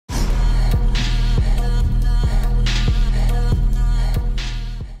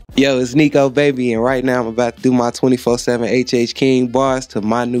Yo, it's Nikko Baby, and right now I'm about to do my 24/7 HH King bars to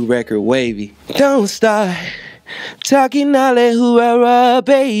my new record, Wavy. Don't start talking all that hoorah,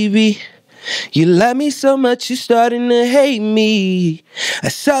 baby. You love me so much, you starting to hate me. I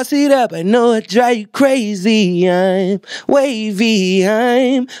sauce it up, I know it drive you crazy. I'm wavy,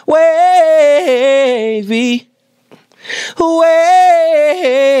 I'm wavy,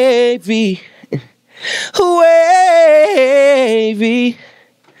 wavy, wavy, wavy.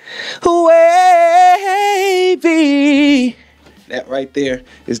 That right there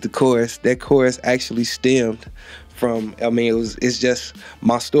is the chorus. That chorus actually stemmed from, it's just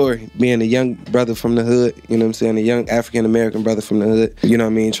my story, being a young brother from the hood, you know what I'm saying, a young African-American brother from the hood, you know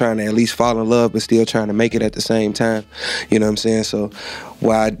what I mean, trying to at least fall in love, but still trying to make it at the same time, you know what I'm saying. So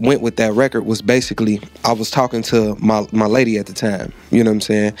why I went with that record was basically, I was talking to my lady at the time, you know what I'm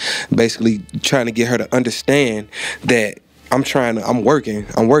saying, basically trying to get her to understand that I'm working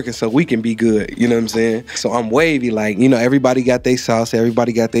so we can be good, you know what I'm saying? So I'm wavy, like, you know, everybody got their sauce,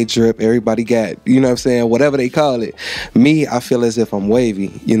 everybody got their drip, everybody got, you know what I'm saying, whatever they call it. Me, I feel as if I'm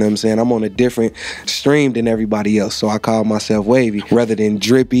wavy, you know what I'm saying? I'm on a different stream than everybody else, so I call myself wavy rather than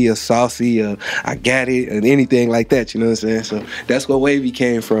drippy or saucy or I got it or anything like that, you know what I'm saying? So that's where Wavy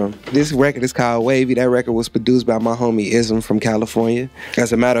came from. This record is called Wavy. That record was produced by my homie Ism from California.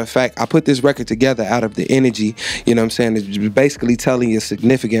 As a matter of fact, I put this record together out of the energy, you know what I'm saying, basically telling your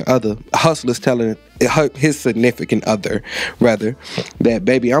significant other, hustlers telling his significant other, rather, that,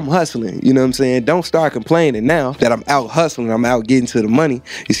 baby, I'm hustling, you know what I'm saying? Don't start complaining now that I'm out hustling, I'm out getting to the money.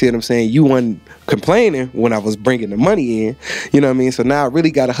 You see what I'm saying? You weren't complaining when I was bringing the money in, you know what I mean? So now I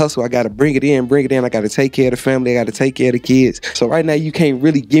really got to hustle. I got to bring it in. I got to take care of the family. I got to take care of the kids. So right now you can't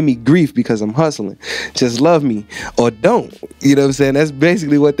really give me grief because I'm hustling. Just love me or don't, you know what I'm saying? That's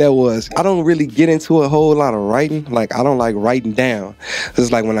basically what that was. I don't really get into a whole lot of writing. Like, I don't like writing down.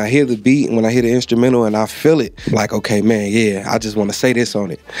 It's like when I hear the beat and when I hear the instrumental and I feel it, like, okay, man, yeah, I just want to say this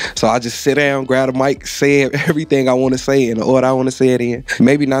on it. So I just sit down, grab the mic, say everything I want to say in the order I want to say it in.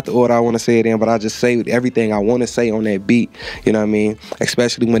 Maybe not the order I want to say it in, but I just say everything I want to say on that beat, you know what I mean?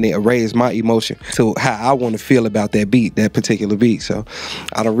 Especially when it raise my emotion to how I want to feel about that beat, that particular beat. So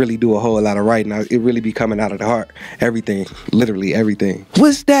I don't really do a whole lot of writing. It really be coming out of the heart. Everything, literally everything.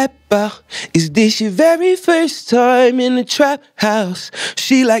 What's that about? Is this your very first time in the trap house?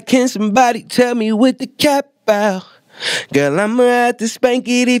 She like, can somebody tell me what the cap out? Girl, I'ma have to spank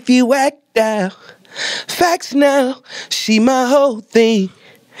it if you act out. Facts now, she my whole thing.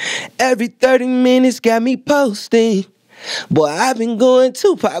 Every 30 minutes got me posting. Boy, I've been going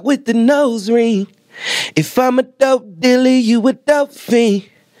Tupac with the nose ring. If I'm a dope dealer, you a dope fiend.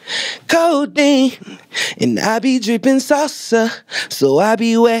 Codeine, and I be dripping salsa, so I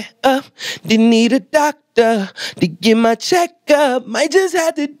be wet up. Didn't need a doctor to get my checkup. Might just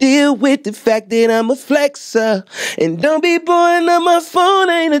have to deal with the fact that I'm a flexer. And don't be blowing up my phone,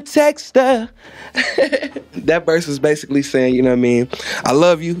 I ain't a texter. That verse was basically saying, you know what I mean, I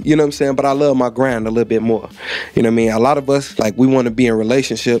love you, you know what I'm saying, but I love my grind a little bit more. You know what I mean? A lot of us, like, we want to be in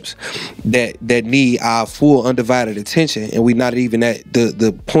relationships that need our full undivided attention, and we not even at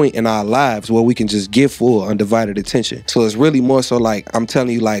the point in our lives where we can just give full undivided attention. So it's really more so like, I'm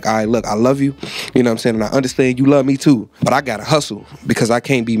telling you, like, all right, look, I love you, you know what I'm saying, and I understand you love me too, but I gotta hustle because I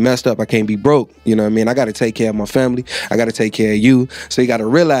can't be messed up, I can't be broke, you know what I mean? I gotta take care of my family, I gotta take care of you. So you gotta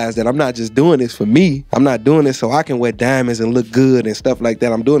realize that I'm not just doing this for me. I'm not doing this so I can wear diamonds and look good and stuff like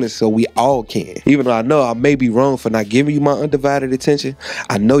that. I'm doing this so we all can. Even though I know I may be wrong for not giving you my undivided attention,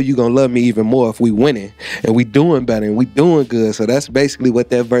 I know you're gonna love me even more if we winning and we doing better and we doing good. So that's basically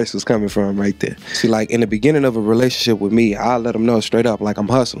what that verse was coming from right there. See, like, in the beginning of a relationship with me, I'll let them know straight up, like, I'm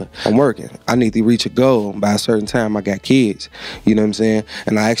hustling, I'm working, I need to reach a goal by a certain time. I got kids, you know what I'm saying?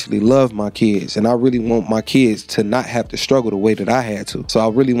 And I actually love my kids, and I really want my kids to not have to struggle the way that I had to. So I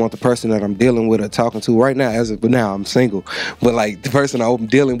really want the person that I'm dealing with or talking to right now, as of now, I'm single, but like the person I'm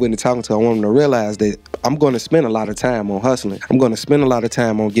dealing with and talking to, I want them to realize that I'm going to spend a lot of time on hustling. I'm going to spend a lot of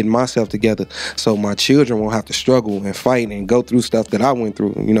time on getting myself together so my children won't have to struggle and fight and go through stuff that I went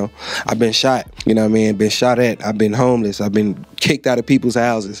through. You know, I've been shot, you know what I mean, been shot at, I've been homeless, I've been kicked out of people's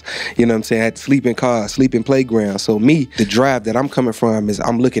houses, you know what I'm saying, I had to sleep in cars, sleep in playgrounds. So me, the drive that I'm coming from is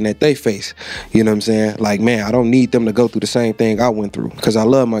I'm looking at their face, you know what I'm saying, like, man, I don't need them to go through the same thing I went through, because I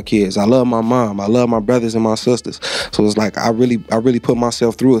love my kids, I love my mom, I love my brothers and my sisters. So it's like I really put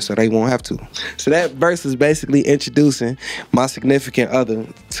myself through it so they won't have to. So that verse verse is basically introducing my significant other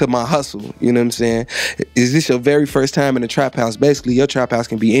to my hustle. You know what I'm saying? Is this your very first time in a trap house? Basically, your trap house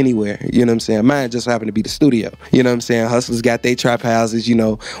can be anywhere. You know what I'm saying? Mine just happened to be the studio. You know what I'm saying? Hustlers got their trap houses, you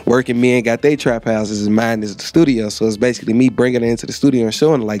know, working men got their trap houses, and mine is the studio. So it's basically me bringing it into the studio and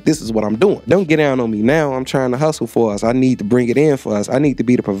showing like, this is what I'm doing. Don't get down on me now. I'm trying to hustle for us. I need to bring it in for us. I need to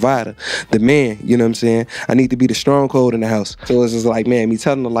be the provider, the man, you know what I'm saying? I need to be the stronghold in the house. So it's just like, man, me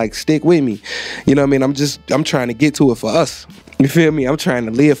telling her like, stick with me. You know what I mean? I'm trying to get to it for us. You feel me? I'm trying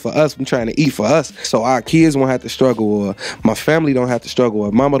to live for us. I'm trying to eat for us. So our kids won't have to struggle, or my family don't have to struggle,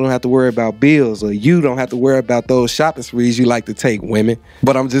 or mama don't have to worry about bills, or you don't have to worry about those shopping sprees you like to take, women.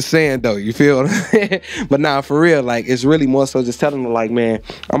 But I'm just saying though, you feel? But nah, for real, like it's really more so just telling them like, man,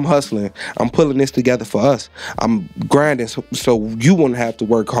 I'm hustling. I'm pulling this together for us. I'm grinding so you won't have to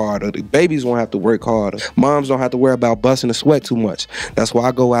work harder. The babies won't have to work harder. Moms don't have to worry about busting a sweat too much. That's why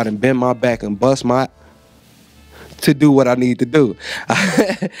I go out and bend my back and bust my to do what I need to do.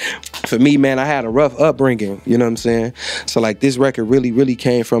 For me, man, I had a rough upbringing, you know what I'm saying? So like this record really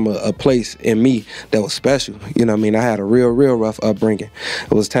came from a place in me that was special, you know what I mean? I had a real rough upbringing.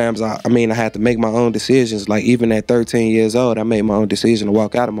 It was times I had to make my own decisions. Like even at 13 years old, I made my own decision to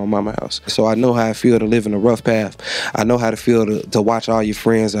walk out of my mama's house. So I know how I feel to live in a rough path. I know how to feel to watch all your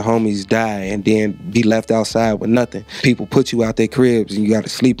friends and homies die and then be left outside with nothing. People put you out their cribs and you got to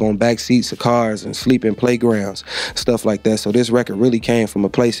sleep on back seats of cars and sleep in playgrounds, stuff like that. So this record really came from a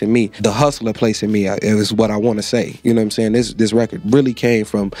place in me, the hustler place in me, is what I want to say. You know what I'm saying? This record really came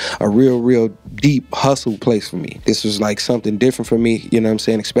from a real deep hustle place for me. This was like something different for me, you know what I'm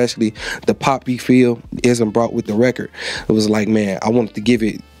saying? Especially the poppy feel isn't brought with the record. It was like, man, I wanted to give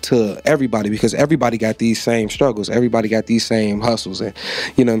it to everybody because everybody got these same struggles. Everybody got these same hustles. And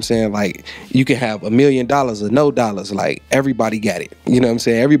you know what I'm saying? Like you can have $1 million or no dollars. Like everybody got it. You know what I'm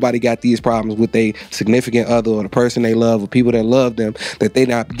saying? Everybody got these problems with their significant other or the person they love or people that love them, that they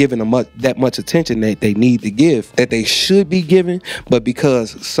not giving them that much attention that they need to give, that they should be giving. But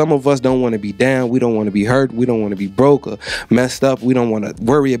because some of us don't want to be down, we don't want to be hurt, we don't want to be broke or messed up, we don't want to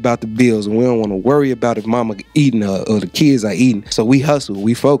worry about the bills, and we don't want to worry about if mama eating or the kids are eating. So we hustle,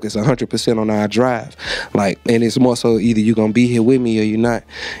 we focus 100% on our drive. Like, and it's more so either you're gonna be here with me or you're not.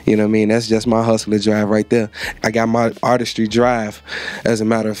 You know what I mean? That's just my hustler drive right there. I got my artistry drive. As a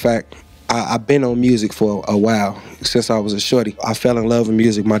matter of fact, I've been on music for a while, since I was a shorty. I fell in love with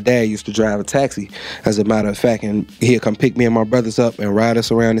music. My dad used to drive a taxi, as a matter of fact, and he'd come pick me and my brothers up and ride us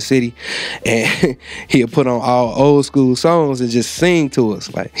around the city, and he'd put on all old school songs and just sing to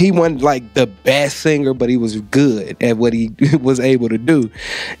us. Like, he wasn't like the best singer, but he was good at what he was able to do.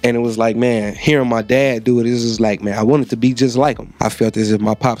 And it was like, man, hearing my dad do it, it was just like, man, I wanted to be just like him. I felt as if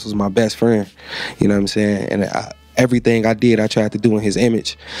my pops was my best friend, you know what I'm saying? And everything I did, I tried to do in his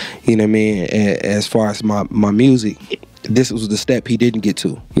image, you know what I mean? As far as my music, this was the step he didn't get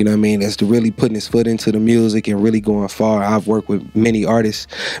to, you know what I mean? As to really putting his foot into the music and really going far. I've worked with many artists,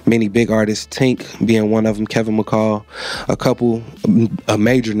 many big artists, Tink being one of them, Kevin McCall, a couple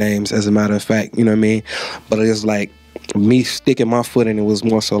major names, as a matter of fact, you know what I mean? But it's like, me sticking my foot in it was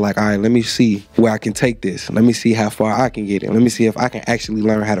more so like, all right, let me see where I can take this. Let me see how far I can get it. Let me see if I can actually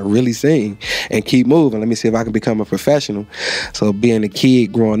learn how to really sing and keep moving. Let me see if I can become a professional. So being a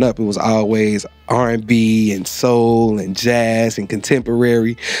kid growing up, it was always R&B and soul and jazz and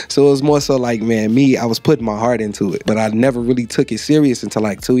contemporary. So it was more so like, man, I was putting my heart into it, but I never really took it serious until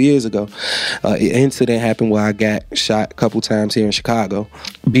like 2 years ago. An incident happened where I got shot a couple times here in Chicago.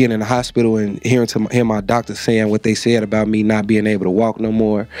 Being in the hospital and hearing my doctor saying what they said about me not being able to walk no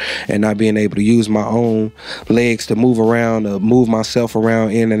more and not being able to use my own legs to move around or move myself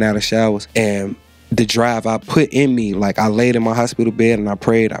around in and out of showers. And the drive I put in me, like I laid in my hospital bed and I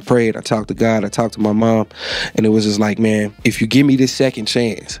prayed, I talked to God, I talked to my mom, and it was just like, man, if you give me this second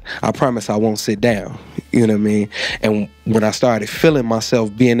chance, I promise I won't sit down, you know what I mean? And when I started feeling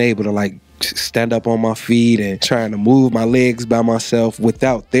myself being able to like stand up on my feet and trying to move my legs by myself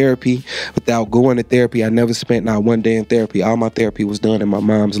without therapy, without going to therapy, I never spent not one day in therapy. All my therapy was done in my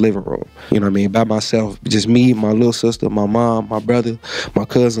mom's living room, you know what I mean? By myself, just me, my little sister, my mom, my brother, my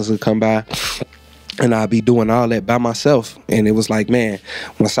cousins would come by. And I'd be doing all that by myself. And it was like, man,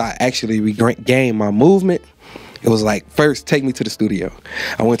 once I actually regained my movement, it was like, first, take me to the studio.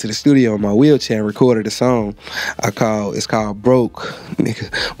 I went to the studio in my wheelchair and recorded a song it's called Broke,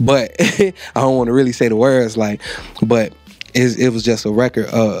 nigga. But I don't want to really say the words, like, but it was just a record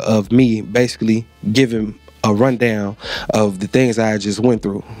of me basically giving a rundown of the things I just went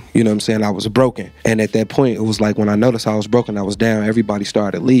through. You know what I'm saying? I was broken. And at that point, it was like when I noticed I was broken, I was down, everybody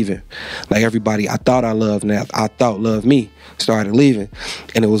started leaving. Like everybody I thought I loved, and I thought loved me, started leaving.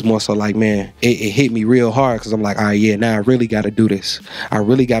 And it was more so like, man, it hit me real hard because I'm like, all right, yeah, now I really got to do this. I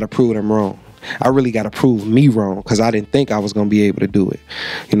really got to prove them wrong. I really got to prove me wrong because I didn't think I was going to be able to do it.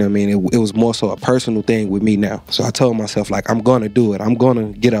 You know what I mean? It was more so a personal thing with me now. So I told myself, like, I'm going to do it. I'm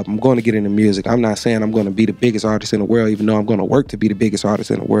going to get up. I'm going to get into music. I'm not saying I'm going to be the biggest artist in the world, even though I'm going to work to be the biggest artist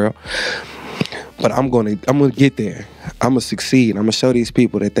in the world. But I'm gonna get there. I'm gonna succeed. I'm gonna show these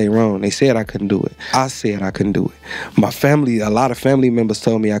people that they wrong. They said I couldn't do it. I said I couldn't do it. My family, a lot of family members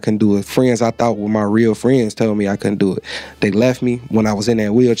told me I couldn't do it. Friends I thought were my real friends told me I couldn't do it. They left me when I was in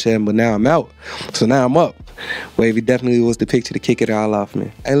that wheelchair, but now I'm out. So now I'm up. Wavy definitely was the picture to kick it all off,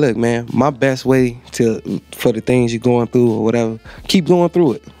 man. Hey, look, man, my best way for the things you're going through or whatever, keep going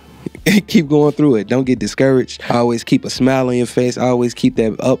through it. Keep going through it. Don't get discouraged. Always keep a smile on your face. Always keep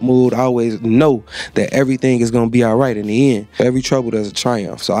that up mood. Always know that everything is going to be all right in the end. For every trouble, there's a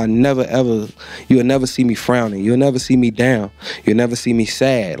triumph. So you'll never see me frowning. You'll never see me down. You'll never see me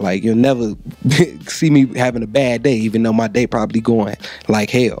sad. Like, you'll never see me having a bad day, even though my day probably going like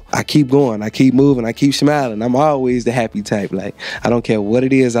hell. I keep going. I keep moving. I keep smiling. I'm always the happy type. Like, I don't care what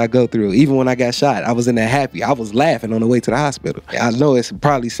it is I go through. Even when I got shot, I was in that happy. I was laughing on the way to the hospital. I know it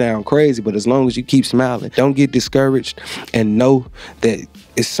probably sounds crazy, but as long as you keep smiling, don't get discouraged, and know that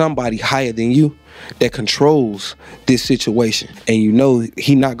it's somebody higher than you that controls this situation, and you know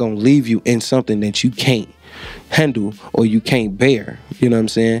he not gonna leave you in something that you can't handle or you can't bear. You know what I'm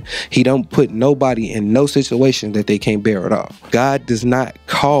saying? He don't put nobody in no situation that they can't bear at all. God does not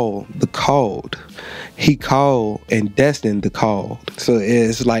call the called. He called and destined the called. So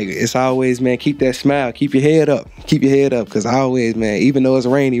it's like, it's always, man, keep that smile. Keep your head up. Keep your head up, because always, man, even though it's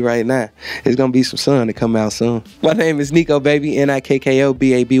rainy right now, it's going to be some sun to come out soon. My name is Nikko Baby,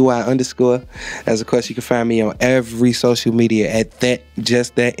 NIKKOBABY_. As of course, you can find me on every social media at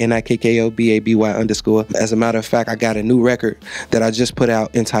just that, NIKKOBABY_. As a matter of fact, I got a new record that I just put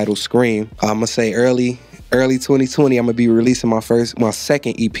out entitled Scream. I'm going to say early 2020, I'm gonna be releasing my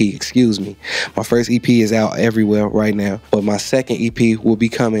second EP, excuse me. My first EP is out everywhere right now, but my second EP will be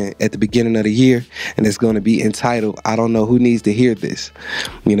coming at the beginning of the year, and it's gonna be entitled I Don't Know Who Needs to Hear This.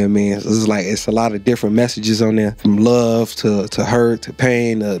 You know what I mean? It's a lot of different messages on there, from love to hurt to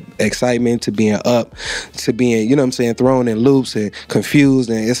pain to excitement to being up to being, you know what I'm saying, thrown in loops and confused,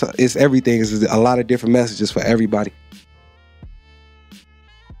 and it's everything. It's a lot of different messages for everybody.